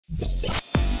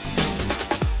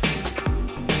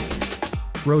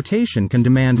Rotation can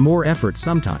demand more effort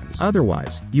sometimes,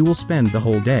 otherwise, you will spend the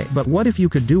whole day. But what if you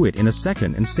could do it in a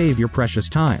second and save your precious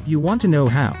time? You want to know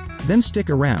how? Then stick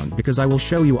around because I will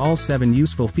show you all 7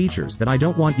 useful features that I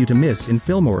don't want you to miss in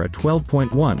Filmora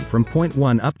 12.1 from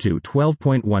 0.1 up to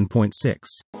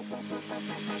 12.1.6.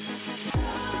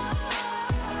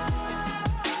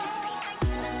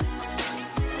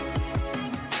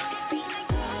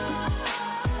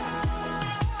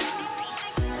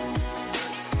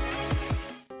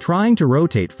 Trying to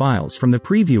rotate files from the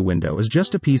preview window is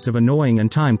just a piece of annoying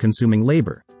and time-consuming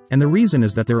labor, and the reason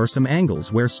is that there are some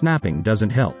angles where snapping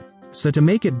doesn't help. So to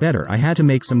make it better, I had to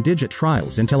make some digit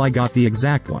trials until I got the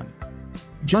exact one.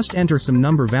 Just enter some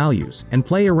number values and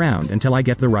play around until I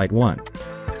get the right one.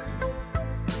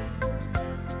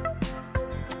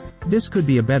 This could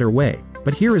be a better way,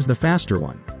 but here is the faster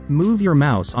one. Move your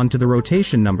mouse onto the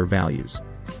rotation number values.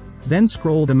 Then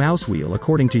scroll the mouse wheel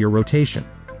according to your rotation.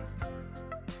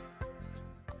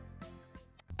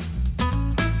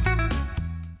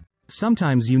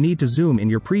 Sometimes you need to zoom in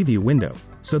your preview window,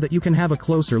 so that you can have a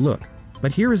closer look.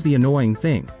 But here is the annoying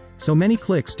thing. So many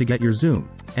clicks to get your zoom,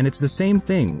 and it's the same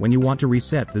thing when you want to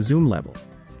reset the zoom level.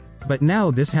 But now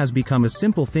this has become a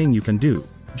simple thing you can do.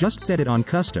 Just set it on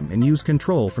custom and use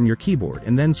Control from your keyboard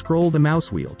and then scroll the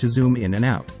mouse wheel to zoom in and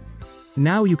out.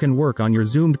 Now you can work on your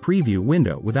zoomed preview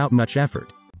window without much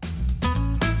effort.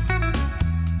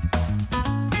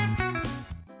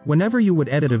 Whenever you would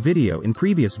edit a video in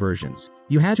previous versions,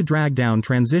 you had to drag down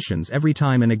transitions every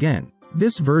time and again.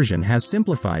 This version has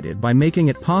simplified it by making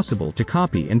it possible to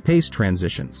copy and paste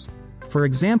transitions. For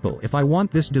example, if I want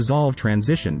this dissolve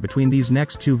transition between these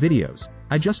next 2 videos,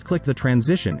 I just click the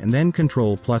transition and then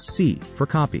Ctrl+C for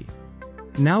copy.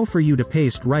 Now for you to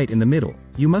paste right in the middle,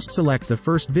 you must select the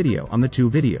first video on the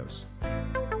 2 videos.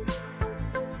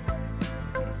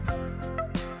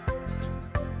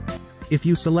 If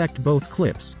you select both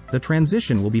clips, the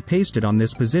transition will be pasted on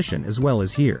this position as well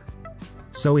as here.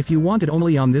 So if you want it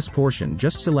only on this portion,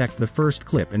 just select the first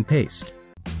clip and paste.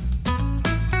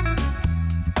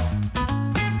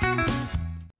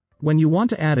 When you want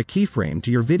to add a keyframe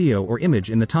to your video or image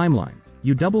in the timeline,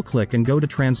 you double-click and go to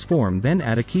Transform, then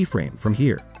add a keyframe from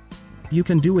here. You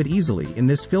can do it easily in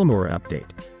this Filmora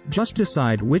update. Just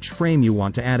decide which frame you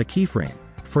want to add a keyframe.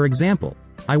 For example,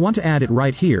 I want to add it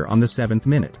right here on the 7th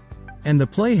minute. And the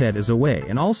playhead is away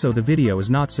and also the video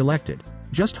is not selected.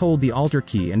 Just hold the Alt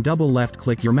key and double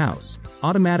left-click your mouse.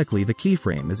 Automatically the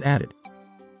keyframe is added.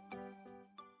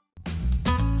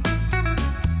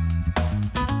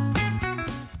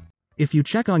 If you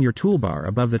check on your toolbar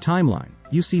above the timeline,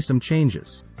 you see some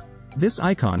changes. This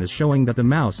icon is showing that the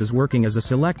mouse is working as a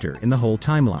selector in the whole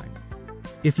timeline.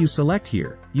 If you select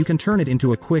here, you can turn it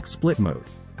into a quick split mode.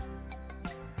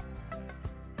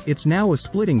 It's now a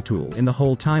splitting tool in the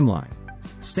whole timeline.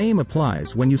 Same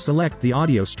applies when you select the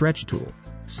audio stretch tool.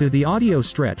 So the audio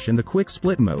stretch and the quick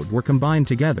split mode were combined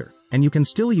together, and you can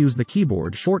still use the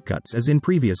keyboard shortcuts as in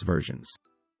previous versions.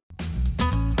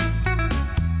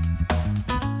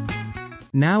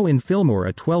 Now in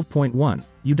Filmora 12.1,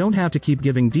 you don't have to keep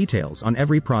giving details on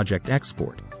every project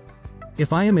export.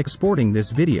 If I am exporting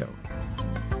this video,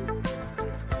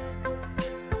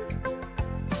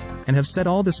 and have set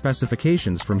all the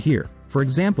specifications from here. For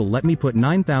example, let me put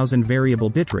 9000 variable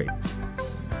bitrate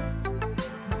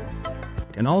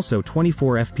and also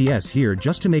 24 FPS here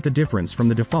just to make a difference from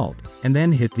the default, and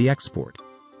then hit the export.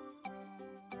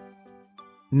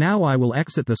 Now I will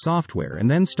exit the software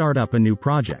and then start up a new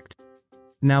project.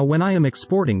 Now when I am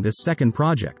exporting this second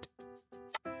project,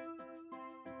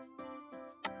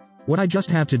 what I just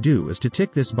have to do is to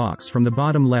tick this box from the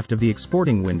bottom left of the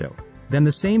exporting window. Then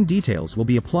the same details will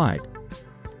be applied.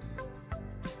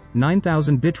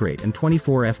 9000 bitrate and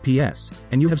 24 FPS,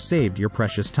 and you have saved your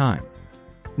precious time.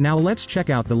 Now let's check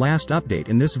out the last update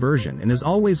in this version, and as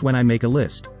always when I make a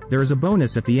list, there is a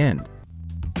bonus at the end.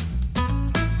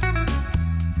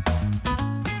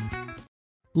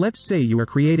 Let's say you are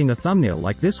creating a thumbnail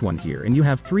like this one here and you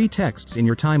have 3 texts in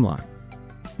your timeline.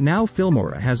 Now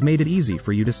Filmora has made it easy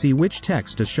for you to see which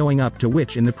text is showing up to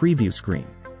which in the preview screen.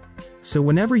 So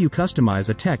whenever you customize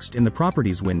a text in the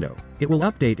Properties window, it will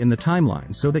update in the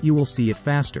timeline so that you will see it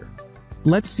faster.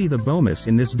 Let's see the bonus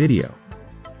in this video.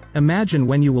 Imagine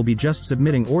when you will be just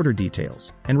submitting order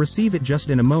details, and receive it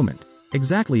just in a moment,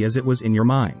 exactly as it was in your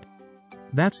mind.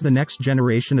 That's the next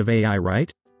generation of AI,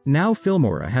 right? Now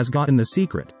Filmora has gotten the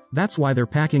secret, that's why they're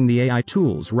packing the AI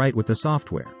tools right with the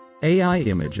software. AI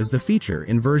Image is the feature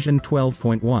in version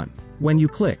 12.1. When you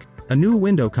click, a new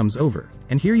window comes over,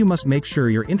 and here you must make sure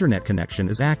your internet connection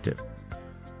is active.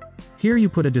 Here you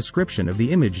put a description of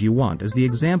the image you want as the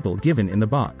example given in the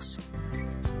box.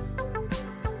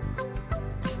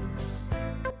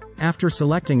 After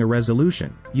selecting a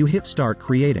resolution, you hit Start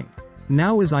Creating.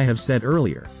 Now, as I have said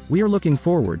earlier, we are looking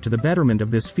forward to the betterment of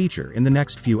this feature in the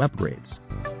next few upgrades.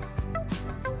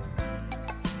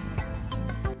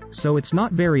 So it's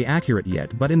not very accurate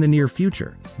yet, but in the near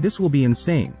future, this will be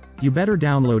insane. You better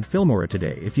download Filmora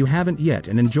today if you haven't yet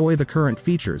and enjoy the current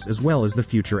features as well as the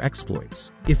future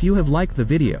exploits. If you have liked the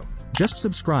video, just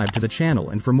subscribe to the channel,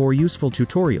 and for more useful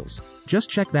tutorials, just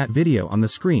check that video on the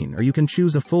screen, or you can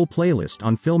choose a full playlist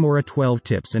on Filmora 12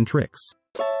 tips and tricks.